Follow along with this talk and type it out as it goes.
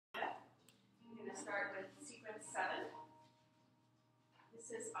start with sequence 7.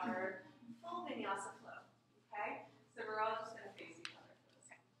 This is our full vinyasa flow, okay? So we're all just going to face each other for this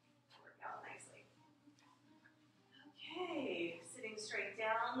to work out nicely. Okay, sitting straight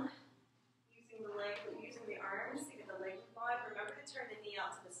down, using the arms to get the leg going. Remember to turn the knee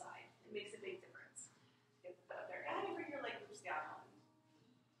out to the side. It makes a big difference. Get the foot up there, and you bring your leg loops down on.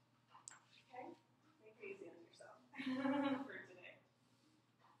 Okay? Make it easy on yourself for today.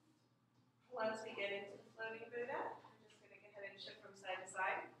 Once we get into the floating Buddha, we're just going to go ahead and shift from side to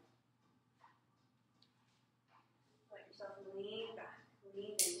side. Let yourself lean back,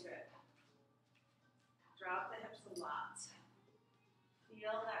 lean into it. Drop the hips a lot.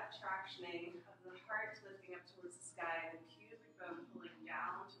 Feel that tractioning of the heart lifting up towards the sky and the pubic bone pulling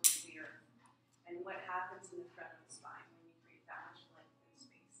down towards the earth. And what happens in the front of the spine when you create that much length in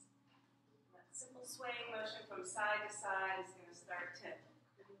space. And that simple swaying motion from side to side is going to start to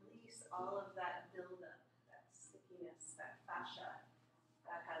release all of that buildup, that stickiness, that fascia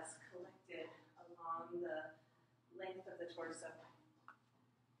that has collected along the length of the torso.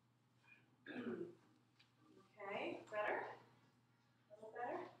 Okay, better? A little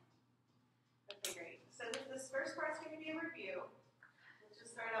better? Okay, great. So this first part's going to be a review. Let's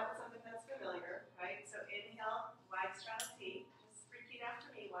just start out with something that's familiar, right? So inhale, wide straddle T. Just repeat after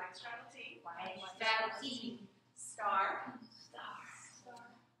me, wide straddle T. Wide straddle T. Star. Star.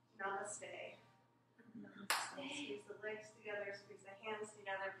 Star. Namaste. Namaste. Squeeze the legs together, squeeze the hands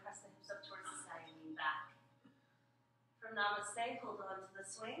together, press the hips up towards the side and lean back. From Namaste, hold on to the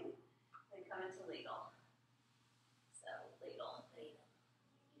swing, then come into ladle. So, ladle, ladle.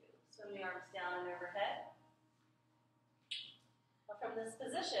 Thank you. Swim the arms down and overhead. Now from this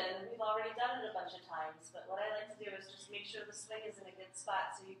position, we've already done it a bunch of times, but what I like to do is just make sure the swing is in a good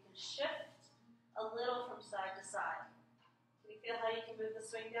spot so you can shift a little from side to side. Can you feel how you can move the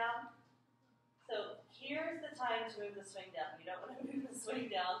swing down? So here's the time to move the swing down. You don't want to move the swing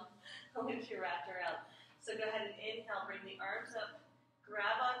down only if you're wrapped around. So go ahead and inhale, bring the arms up,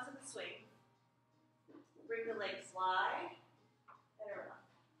 grab onto the swing, bring the legs wide, and around.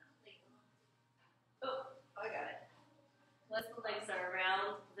 Oh, I got it. Once the legs are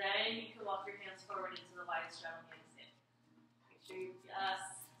around, then you can walk your hands forward into the wide straddle handstand. Make sure you,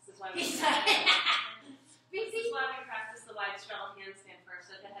 yes, this is why we practice the wide straddle handstand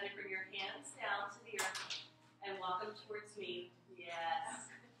first. So go ahead and bring your hands down to the earth and walk them towards me. Yes.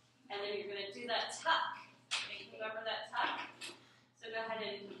 And then you're going to do that tuck. Remember that tuck? So go ahead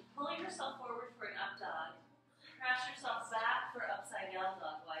and pull yourself forward for an up dog. Crash yourself back for upside down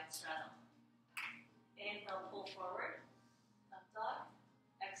dog, wide straddle. Inhale, pull forward, up dog.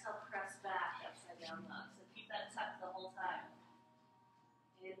 Exhale, press back, upside down dog. So keep that tuck the whole time.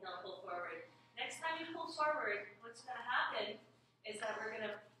 Inhale, pull forward. Next time you pull forward, what's going to happen is that we're going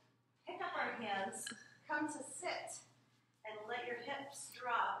to pick up our hands, come to sit, and let your hips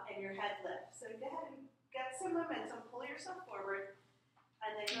drop and your head lift. So go ahead and get some momentum, pull yourself forward,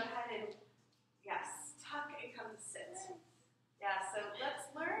 and then go ahead and, yes, tuck and come to sit. Yeah, so let's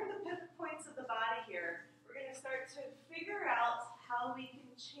learn the pivot points of the body here. We're going to start to figure out how we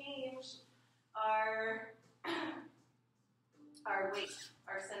can change our weight,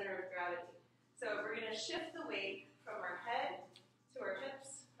 our center of gravity. So we're going to shift the weight from our head to our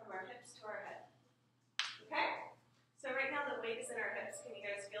hips, from our hips to our head. Okay? So right now the weight is in our hips. Can you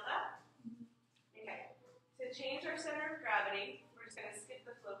guys feel that? Okay. To change our center of gravity, we're just going to skip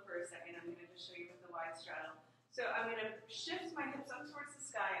the flow for a second. I'm going to just show you with the wide straddle. So I'm going to shift my hips up towards the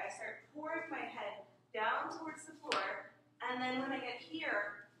sky. I start pouring my head down towards the floor. And then when I get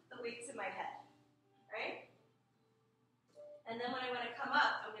here, the weight's in my head. Right? And then when I want to come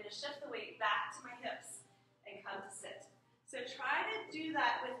up, I'm going to shift the weight back to my hips and come to sit. So try to do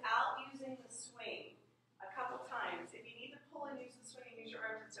that without using the swing a couple times. If you need to pull and use the swing and use your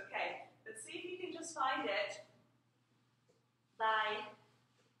arms, it's okay. But see if you can just find it by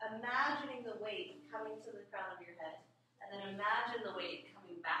imagining the weight coming to the crown of your head. And then imagine the weight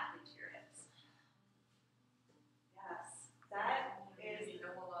coming back into your hips. Yes, that is... You need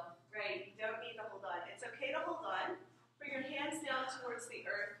to hold on. Right, you don't need to hold on. It's okay to hold on. Bring your hands down towards the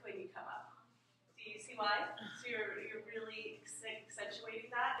earth when you come up. Do you see why? So you're really accentuating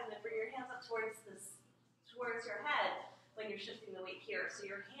that, and then bring your hands up towards your head when you're shifting the weight here. So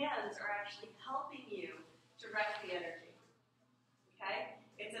your hands are actually helping you direct the energy. Okay?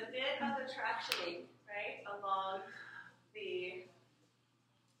 It's a bit of a tractioning, right, along the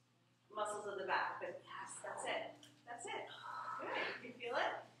muscles of the back. But yes, that's it. That's it. Good. You feel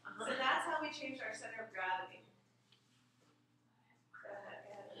it? So that's how we change our center of gravity. Go ahead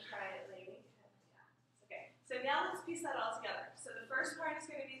and try it, lady. Yeah. Okay. So now let's piece that all together. So the first part is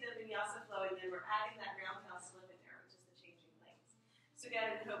going to be the vinyasa flow, and then we're adding So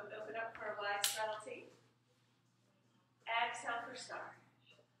again, open up for a wide straddle T. Exhale for star.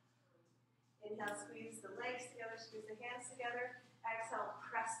 Inhale, squeeze the legs together, squeeze the hands together. Exhale,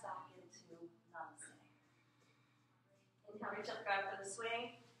 press back into namaste. Inhale, reach up, grab for the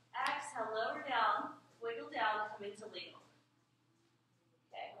swing. Exhale, lower down, wiggle down, come into ladle.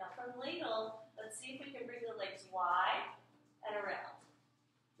 Okay, now from ladle, let's see if we can bring the legs wide and around.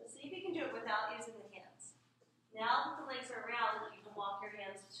 Let's see if you can do it without using the hands. Now that the legs are around, you can walk your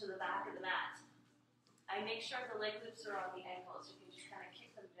hands to the back of the mat. I make sure the leg loops are on the ankles. You can just kind of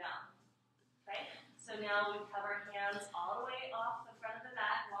kick them down. Okay? So now we have our hands all the way off the front of the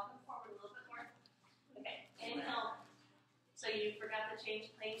mat. Walk them forward a little bit more. Okay, inhale. So you forgot to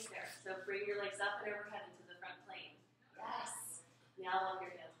change planes there. So bring your legs up and overhead into the front plane. Yes. Now walk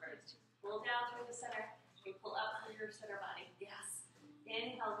your hands first. Pull down through the center. You pull up through your center body. Yes.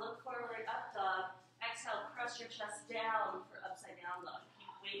 Inhale, look forward, up dog. Exhale, press your chest down for upside down dog.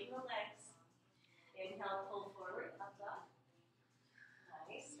 Keep weighting the legs. Inhale, pull forward, up dog.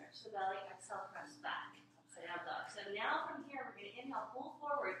 Nice. Stretch the belly. Exhale, press back. Upside down dog. So now from here, we're going to inhale, pull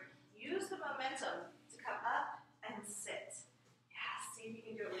forward. Use the momentum to come up and sit. Yeah, see if you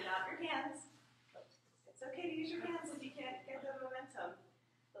can do it without your hands. It's okay to use your hands if you can't get the momentum.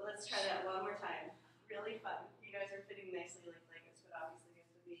 But let's try that one more time. Really fun. You guys are fitting nicely like Legos, but obviously you have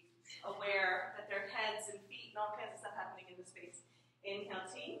to be aware that there are heads and feet and all kinds of stuff happening in the space. Inhale,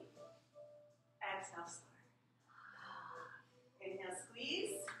 T. Exhale, star. Inhale,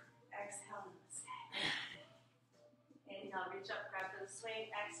 squeeze. Exhale, namaste. Inhale, reach up, grab for the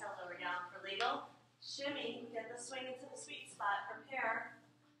swing. Exhale, lower down for ladle. Shimmy, get the swing into the sweet spot. Prepare.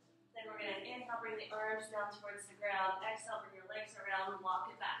 Then we're going to inhale, bring the arms down towards the ground. Exhale, bring your legs around and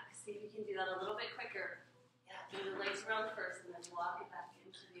walk it back. See if you can do that a little bit quicker. Yeah, do the legs around first and then walk it back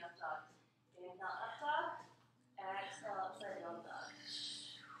into the up dog. Inhale, up dog. Exhale, upside down dog.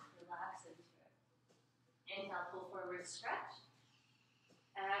 Relax into it. Inhale, pull forward, stretch.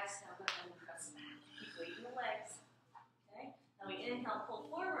 Exhale, go ahead and press back. Keep weighting the legs. Okay? Now we inhale,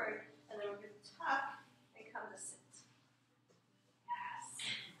 pull forward, and then we're going to tuck and come to sit. Yes.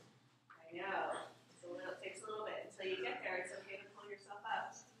 I know. It takes a little bit until you get there. It's okay to pull yourself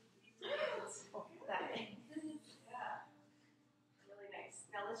up. Yeah. Really nice.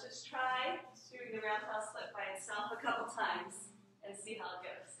 Now let's just try doing the roundhouse flip by itself a couple times and see how it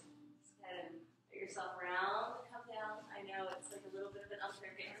goes. Just go ahead and put yourself around and come down. I know it's like a little bit of an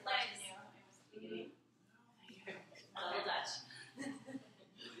unfair game. Legs. Double Dutch.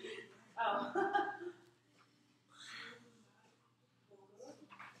 Oh.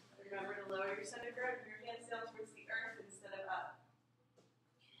 Remember to lower your center grip, your hands down towards the earth instead of up.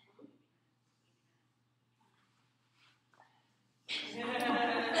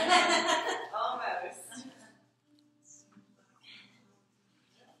 Almost.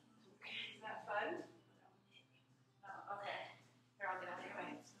 Is that fun? Oh, okay. Here, I'll get out of your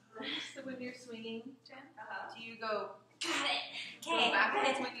way. So when you're swinging, Jen, Uh-huh. do you go Got it. go Okay.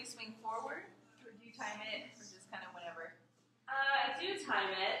 backwards when you swing forward, or do you time it, or just kind of whenever? I do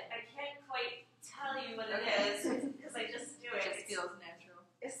time it. I can't quite tell you what it is because I just do it. It just feels natural.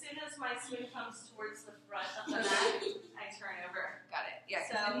 As soon as my swing comes towards the front of the mat, I turn over. Got it. Yeah.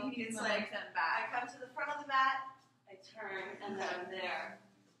 So then you can use it's like momentum I back. come to the front of the mat, I turn, and then I'm there.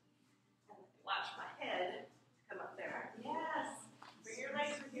 And watch my head come up there. Yes. Bring your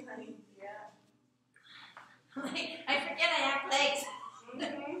legs with you, honey. Yeah. I forget I have legs.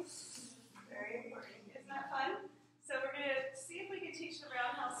 Mm-hmm. Very important. Isn't that fun? So we're going to see if we can teach the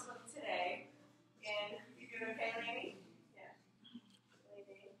roundhouse flip today. And you doing okay, Lainey? Yeah.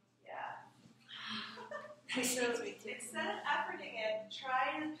 Lainey? Yeah. So instead of efforting it,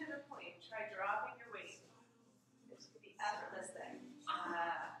 try the pivot point. Try dropping your weight. This could be effortless then.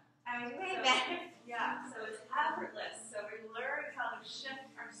 I was way better. Yeah, so it's effortless. So we learn how to shift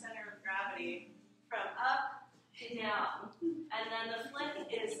our center of gravity from up to down. And then the flip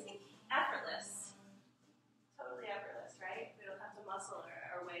is effortless. Totally effortless, right? We don't have to muscle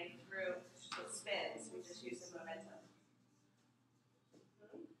our way through the spins. We just use the momentum.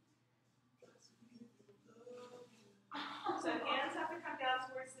 So hands have to come down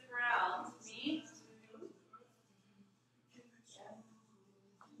towards the ground. Me.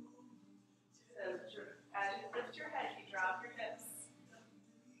 So as you lift your head, you drop your hips.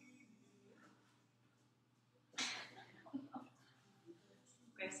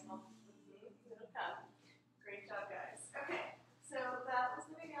 Graceful. It'll come. Great job, guys. Okay, so that was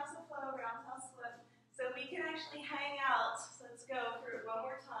the vinyasa flow, roundhouse flip. So we can actually hang out. So let's go through it one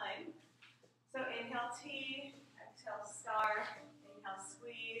more time. So inhale T, exhale star, inhale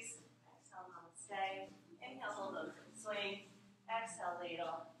squeeze, exhale namaste, inhale hold on for the swing, exhale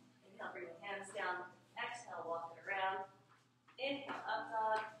ladle. Inhale, bring the hands down. Exhale, walk it around. Inhale, up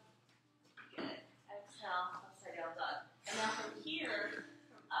dog. Good. Exhale, upside down dog. And now from here,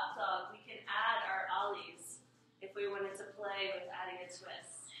 from up dog, we can add our ollies if we wanted to play with adding a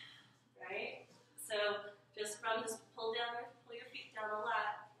twist, right? So just from this, pull your feet down a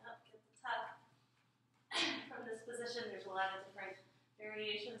lot. Yep, get the tuck. From this position, there's a lot of different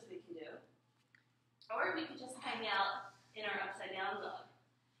variations we can do. Or we could just hang out in our upside down dog.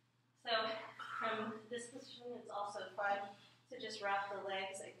 So from this position, it's also fun to just wrap the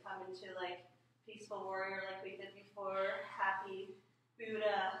legs and come into like peaceful warrior like we did before, happy,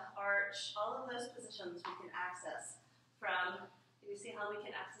 Buddha, arch, all of those positions we can access from. Do you see how we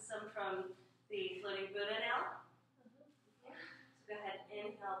can access them from the floating Buddha now? So go ahead,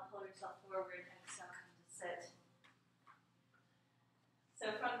 inhale, pull yourself forward, exhale, come to sit.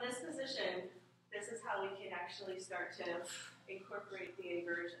 So from this position, this is how we can actually start to incorporate the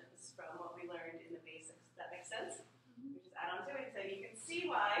inversions from what we learned in the basics. Does that make sense? We just add on to it so you can see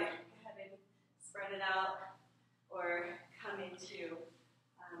why. Go ahead and spread it out or come into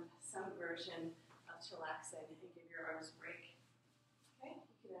some version of chillaxing and give your arms a break. Okay?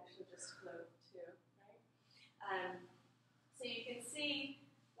 You can actually just float too, right? So you can see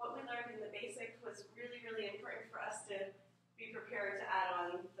what we learned in the basic was really, really important for us to be prepared to add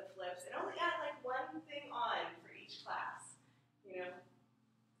on the flips and only add like one thing on for each class. You know,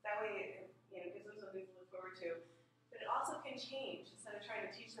 that way it gives them something to look forward to. But it also can change. Instead of trying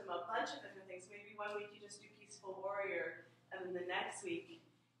to teach them a bunch of different things, maybe one week you just do peaceful warrior, and then the next week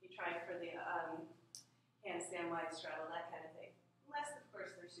you try for the handstand wide straddle, that kind of thing. Unless, of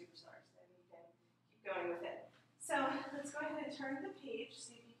course, they're superstars, then you can keep going with it. So let's go ahead and turn the page,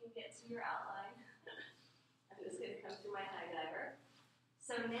 see if you can get to your outline. I'm just going to come through my high diver.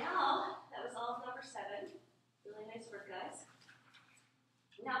 So now, that was all of number 7. Really nice work, guys.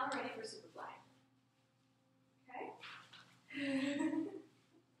 Now we're ready for Superfly. Okay?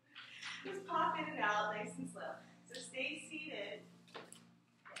 Just pop in and out, nice and slow. So stay seated.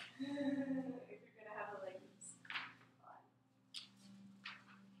 If you're going to have the leg loops on.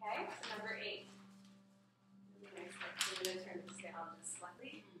 Okay, so number 8. Really nice. I'm going to turn this down just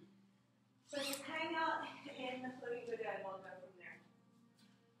slightly. So just hang out in the floating Buddha and we'll go from there.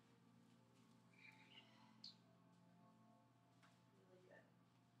 Really good.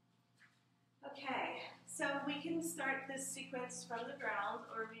 Okay, so we can start this sequence from the ground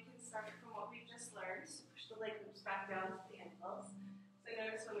or we can start it from what we've just learned. So push the leg loops back down to the ankles. So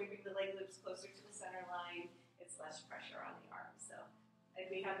notice when we bring the leg loops closer to the center line, it's less pressure on the arms. So if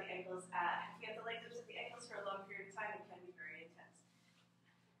we have the leg loops at the ankles for a long period of time, it can be very intense.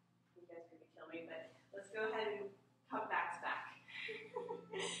 You guys are going to kill me, but let's go ahead and come back to back.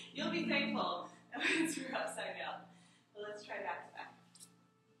 You'll be thankful once we're upside down. But let's try back to back.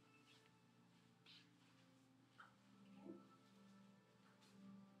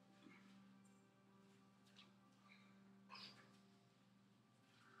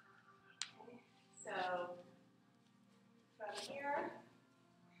 So from here,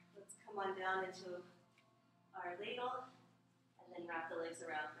 let's come on down into our ladle and then wrap the legs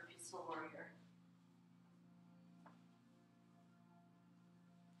around for peaceful warrior.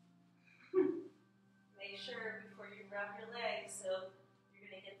 Make sure before you wrap your legs, so you're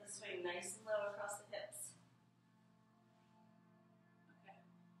going to get the swing nice and low across the hips. Okay.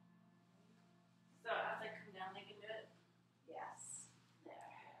 So as I come down, I can do it? Yes. There.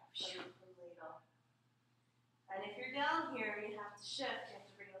 And if you're down here, you have to shift. You have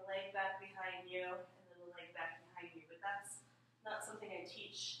to bring the leg back behind you and then the leg back behind you. But that's not something I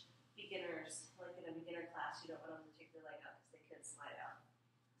teach beginners. Like in a beginner class, you don't want them to take their leg out because they could slide out.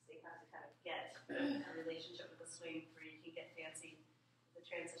 So you have to kind of get a relationship with the swing where you can get fancy with the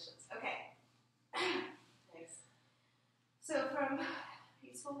transitions. Okay. Nice. So from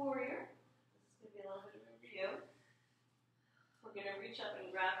Peaceful Warrior, this is going to be a little bit of a review. We're going to reach up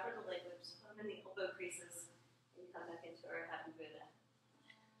and grab for the leg loops, put them in the elbow creases. Come back into our happy Buddha.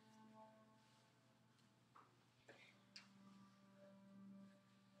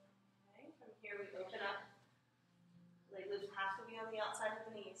 Okay, from here we open up. Leg loops have to be on the outside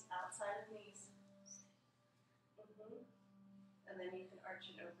of the knees, outside of the knees. And then you can arch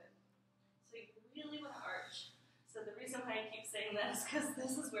and open. So you really want to arch. So the reason why I keep saying that is because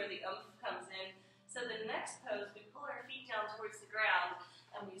this is where the oomph comes in. So the next pose, we pull our feet down towards the ground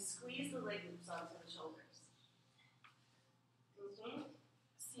and we squeeze the leg loops onto the shoulders.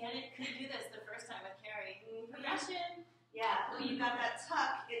 See, I couldn't do this the first time with Carrie. Progression. Yeah, well, you got that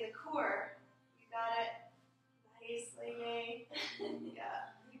tuck in the core. You got it. Nicely.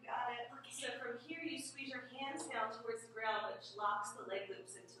 Yeah, you got it. Okay. So from here, you squeeze your hands down towards the ground, which locks the leg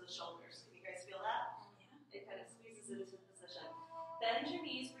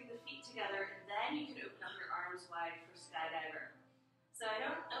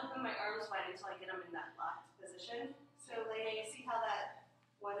until I get them in that locked position. So lay, see how that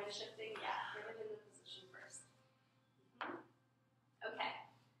one is shifting? Yeah, get it in the position first. Okay,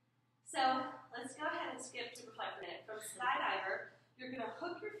 so let's go ahead and skip Superfly for a minute. From skydiver, you're going to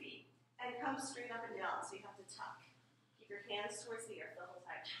hook your feet and come straight up and down, so you have to tuck. Keep your hands towards the earth the whole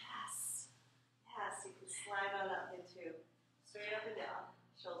time. Yes. Yes, you can slide on up into straight up and down,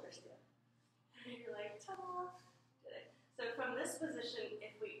 shoulders down. And you're like, ta-da, did it. So from this position,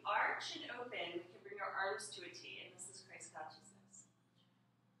 if we arch and open, we can bring our arms to a T, and this is Christ consciousness.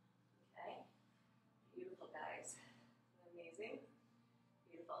 Okay? Beautiful, guys. Amazing.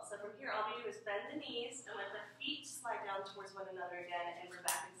 Beautiful. So from here, all we do is bend the knees and let the feet slide down towards one another again, and we're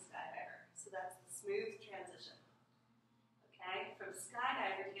back in skydiver. So that's the smooth transition. Okay? From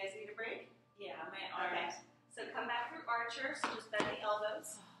skydiver, do you guys need a break? Yeah, my arms. Okay. So come back through archer, so just bend the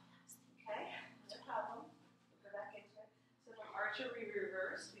elbows. Okay? No problem. We'll go back into it. So from archer, we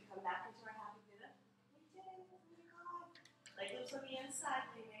reverse. We come back into our happy Buddha. We did it. Oh my God. Leg loops on the inside,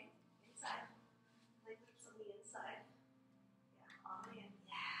 Lee. Inside. Leg loops on the inside. Yeah, on the in.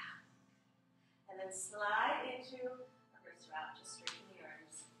 Yeah. And then slide into a wrist wrap. Just straighten the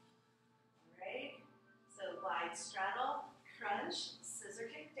arms. All right. So wide straddle, crunch, scissor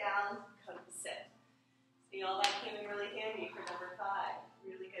kick down, come to sit. See, all that came in really handy for number 5.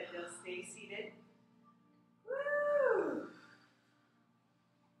 Really good. Now stay seated. Woo!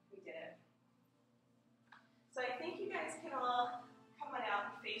 We did it. So I think you guys can all come on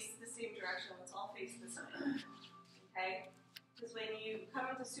out and face the same direction. Let's all face this way. Okay? Because when you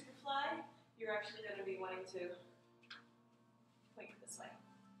come into Superfly, you're actually going to be wanting to point this way.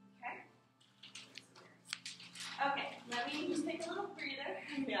 Okay? Okay, let me just take a little breather.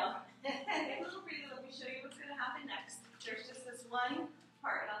 No. Take a little breather. Let me show you what's going to happen next. There's just this one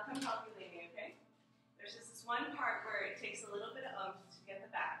part, and I'll come help you, Lainey, okay? There's just this one part where it takes a little bit of oomph to get the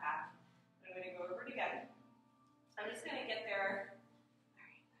backpack. I'm going to go over it again. I'm just going to get there. All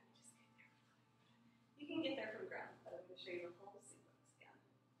right, let me just get there. You can get there from ground, but I'm going to show you the whole sequence again.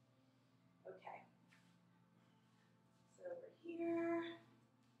 Okay. So over here,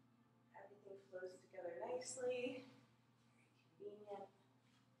 everything flows together nicely. Very convenient.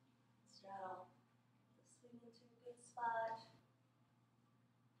 Straddle the swing into a good spot.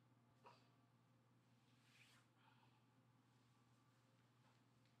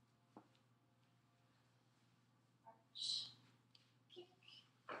 Arch. Kick.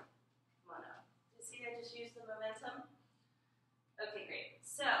 Come on up. You see I just used the momentum? Okay, great.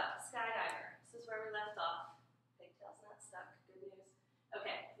 So, skydiver. This is where we left off. Pigtails not stuck. Good news.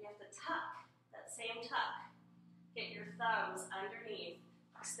 Okay, you have to tuck. That same tuck. Get your thumbs underneath.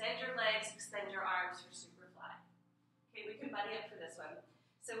 Extend your legs, extend your arms for Superfly. Okay, we can buddy up for this one.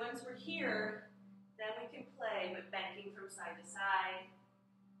 So once we're here, then we can play with bending from side to side.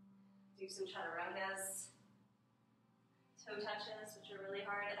 Do some chaturangas. Toe touches, which are really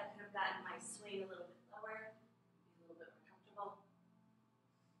hard. I could have gotten my swing a little bit lower. Be a little bit more comfortable.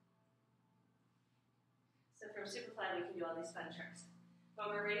 So from Superfly, we can do all these fun tricks. When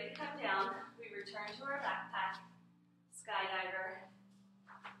we're ready to come down, we return to our backpack, skydiver,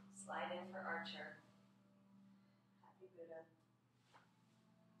 slide in for archer, happy Buddha.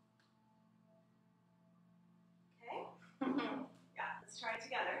 Okay? Yeah, let's try it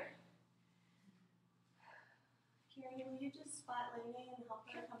together. Carrie, will you just spot Lainey and help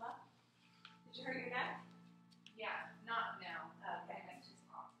her come up? Did you hurt your neck? Yeah, not now. Okay. My neck's just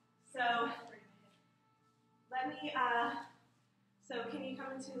off. So, let me, so can you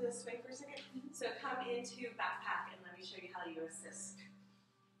come into the swing for a second? So come into backpack and let me show you how you assist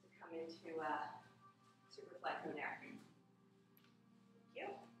to come into Superfly from there. Thank you.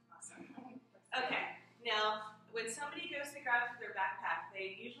 Awesome. Okay, now when somebody goes to grab their backpack,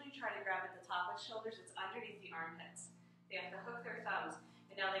 they usually try to grab at the top of the shoulders. It's underneath the armpits. They have to hook their thumbs,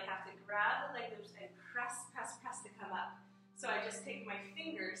 and now they have to grab the leg loops and press, press, press to come up. So I just take my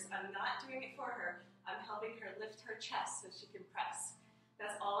fingers, I'm not doing it for her, I'm helping her lift her chest so she can press.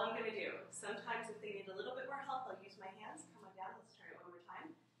 That's all I'm going to do. Sometimes if they need a little bit more help, I'll use my hands. Come on down, let's try it one more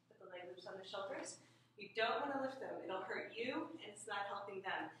time. Put the leg loops on the shoulders. You don't want to lift them. It'll hurt you, and it's not helping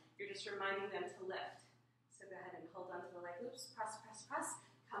them. You're just reminding them to lift. So go ahead and hold on to the leg loops. Press, press, press.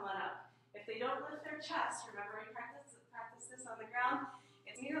 Come on up. If they don't lift their chest, remember we practice this on the ground,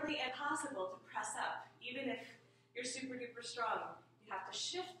 it's nearly impossible to press up. Even if you're super duper strong, you have to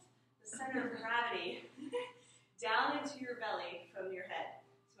shift the center of gravity down into your belly from your head.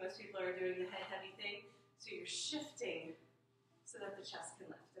 So most people are doing the head heavy thing. So you're shifting so that the chest can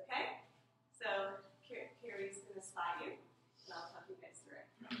lift, okay? So Carrie's going to spot you, and I'll talk you guys through it.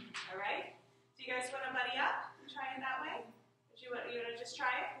 All right? Do you guys want to buddy up and try it that way? Do you want to just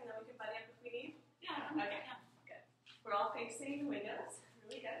try it, and then we can buddy up if we Okay, good. We're all facing the windows.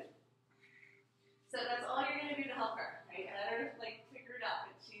 Really good. So that's all you're going to do to help her, right? Let her, like, figure it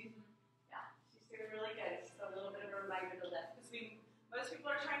out. But she's doing really good. It's just a little bit of a reminder to lift. Because most people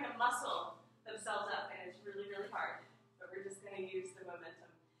are trying to muscle themselves up, and it's really, really hard. But we're just going to use the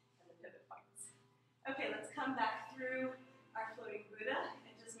momentum and the pivot points. Okay, let's come back through our floating Buddha,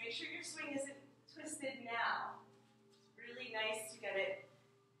 and just make sure your swing isn't twisted now. It's really nice to get it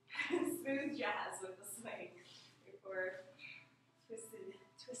smooth jazz with the swing before twisting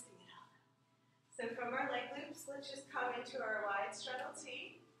it up. So from our leg loops, let's just come into our wide straddle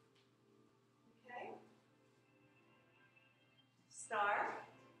T. Okay. Star.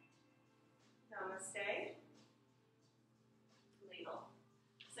 Namaste. Ladle.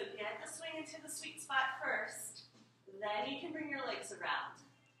 So get the swing into the sweet spot first. Then you can bring your legs around.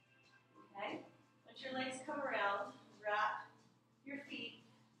 Okay? Once your legs come around, wrap your feet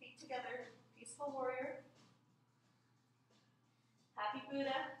together. Peaceful warrior. Happy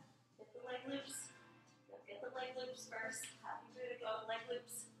Buddha. Get the leg loops. Get the leg loops first. Happy Buddha. Get the leg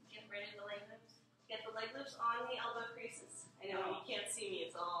loops. Get rid of the leg loops. Get the leg loops on the elbow creases. I know you can't see me.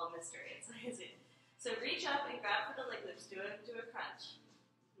 It's all a mystery. It's easy. So reach up and grab for the leg loops. Do a crunch.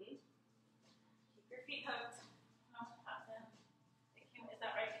 Keep your feet hooked. Is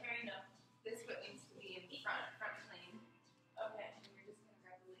that right, Carrie? No. This foot needs to be in front plane. Okay. And you're just going to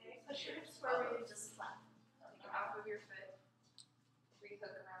grab the leg. Push your hips forward and just slap. Take it off of your foot. Rehook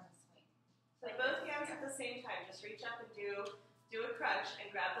around the swing. So both hands at the same time. Just reach up and do a crunch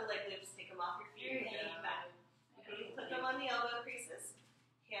and grab the leg loops. Take them off your feet and take them back. Put them on the elbow creases.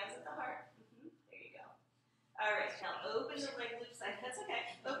 Hands at the heart. There you go. All right. Now open the leg loops. That's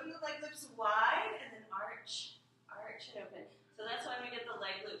okay. Open the leg loops wide and then arch and open. So that's why we get the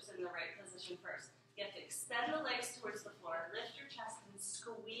leg loops in the right position first. You have to extend the legs towards the floor, lift your chest, and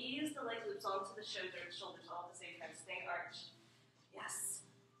squeeze the leg loops onto the shoulders all at the same time. Stay arched. Yes.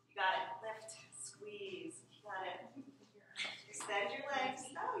 You got it. Lift, squeeze. You got it. Extend your legs.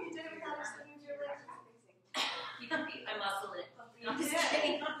 No, you did it without extending your legs. Keep your feet. I muscle it. You did.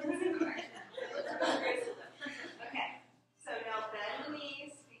 Okay. So now bend the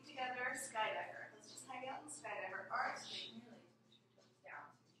knees, feet together, skydiver. Let's just hang out in skydiver. Arms.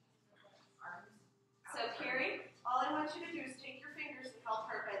 So Carrie, all I want you to do is take your fingers and help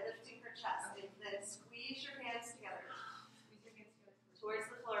her by lifting her chest, and then squeeze your hands together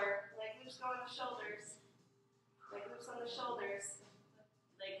towards the floor. Leg loops go on the shoulders. Leg loops on the shoulders.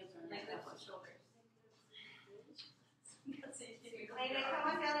 Leg loops on the shoulders. Lena,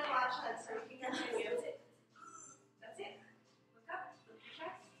 come on down and watch us so we can continue. That's it. Look up. Lift your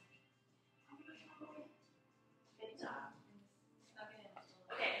chest. Good job.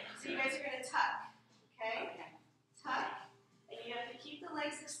 Okay, so you guys are going to tuck. Okay? Tuck. And you have to keep the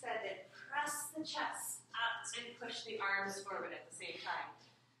legs extended. Press the chest up and push the arms forward at the same time.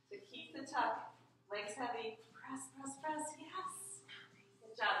 So keep the tuck. Legs heavy. Press, press, press. Yes.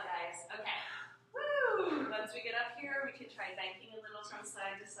 Good job, guys. Okay. Woo! Once we get up here, we can try banking a little from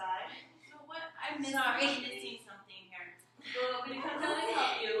side to side. So what? I'm missing something here. Well, when it comes down and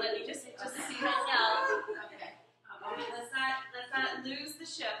help you, let me just see that out. Okay. Let's not lose the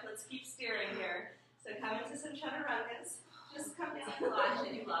ship. Let's keep steering here. So come into some chaturangas. Just come down and watch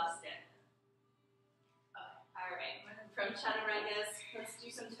it. You lost it. All right. From chaturangas, let's do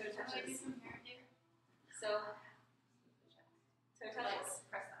some toe touches. So, toe touches.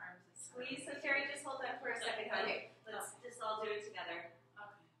 Press the arms. Squeeze. So Carrie, just hold that for a second, honey. Let's just all do it together.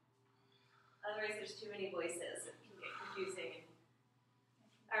 Okay. Otherwise, there's too many voices. It can get confusing.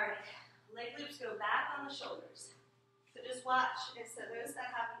 All right. Leg loops go back on the shoulders. So just watch. And so those guys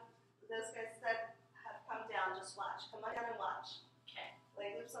that have come down, just watch. Come on down and watch. Okay.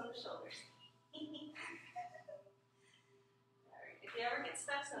 Leg loops on the shoulders. All right. If you ever get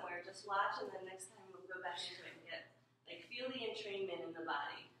stuck somewhere, just watch, and then next time we'll go back into it and feel the entrainment in the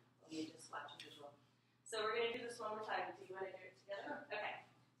body when you just watch a visual. So we're going to do this one more time. Do you want to do it together? Okay.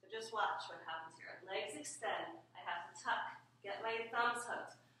 So just watch what happens here. Legs extend. I have to tuck. Get my thumbs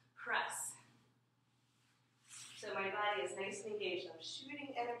hooked. Press. So my body is nice and engaged. I'm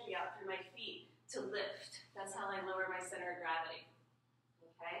shooting energy out through my feet to lift. That's how I lower my center of gravity.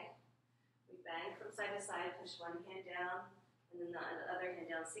 Okay? We bang from side to side, push one hand down, and then the other hand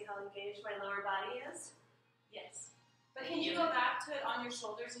down. See how engaged my lower body is? Yes. But can you go back to it on your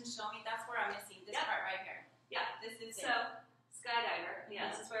shoulders and show me? That's where I'm missing this part right here. Yeah. This is so, skydiver. Yeah,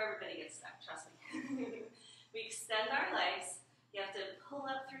 this is where everybody gets stuck, trust me. We extend our legs. You have to pull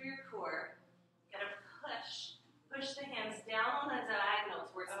up through your core. You gotta push. Push the hands down on the diagonal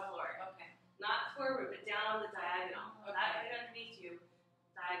towards the floor. Okay. Not forward, but down on the diagonal. Okay. Not right underneath you.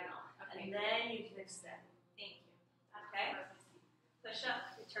 Diagonal. Okay. And then and you can extend. Thank you. Okay? Push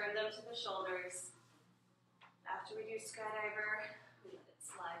up, we turn them to the shoulders. After we do skydiver, we let it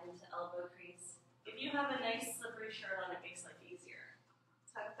slide into elbow crease. If you have a nice slippery shirt on, it makes life easier.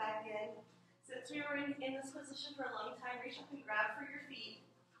 Tuck back in. Since we were in this position for a long time, reach up and grab for your feet.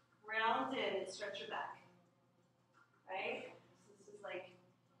 Round in and stretch your back. Right? So this is like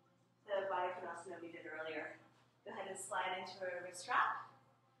the body konasana we did earlier. Go ahead and slide into a wrist strap.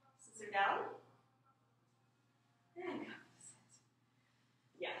 Scissor down. And go.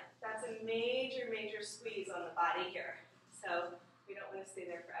 Yeah, that's a major, major squeeze on the body here. So we don't want to stay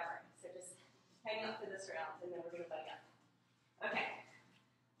there forever. So just hang out for this round, and then we're going to buddy up. Okay,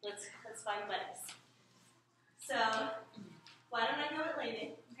 let's find buddies. So why don't I go at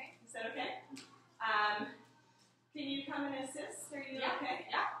landing? Okay. Is that okay? Can you come and assist? Are you okay?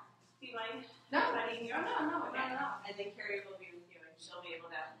 Yeah. Do you mind buddying you? No. Okay. And then Carrie will be with you, and she'll be able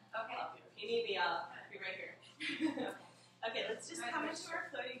to Okay. help you. If you need me, I'll be right here. Okay, let's just come into our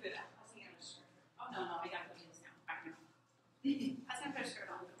floating Buddha. I was gonna put a shirt. Oh no, I gotta put this down. I was gonna put a shirt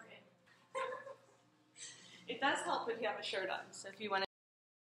on, but we're good. It does help if you have a shirt on. So if you want to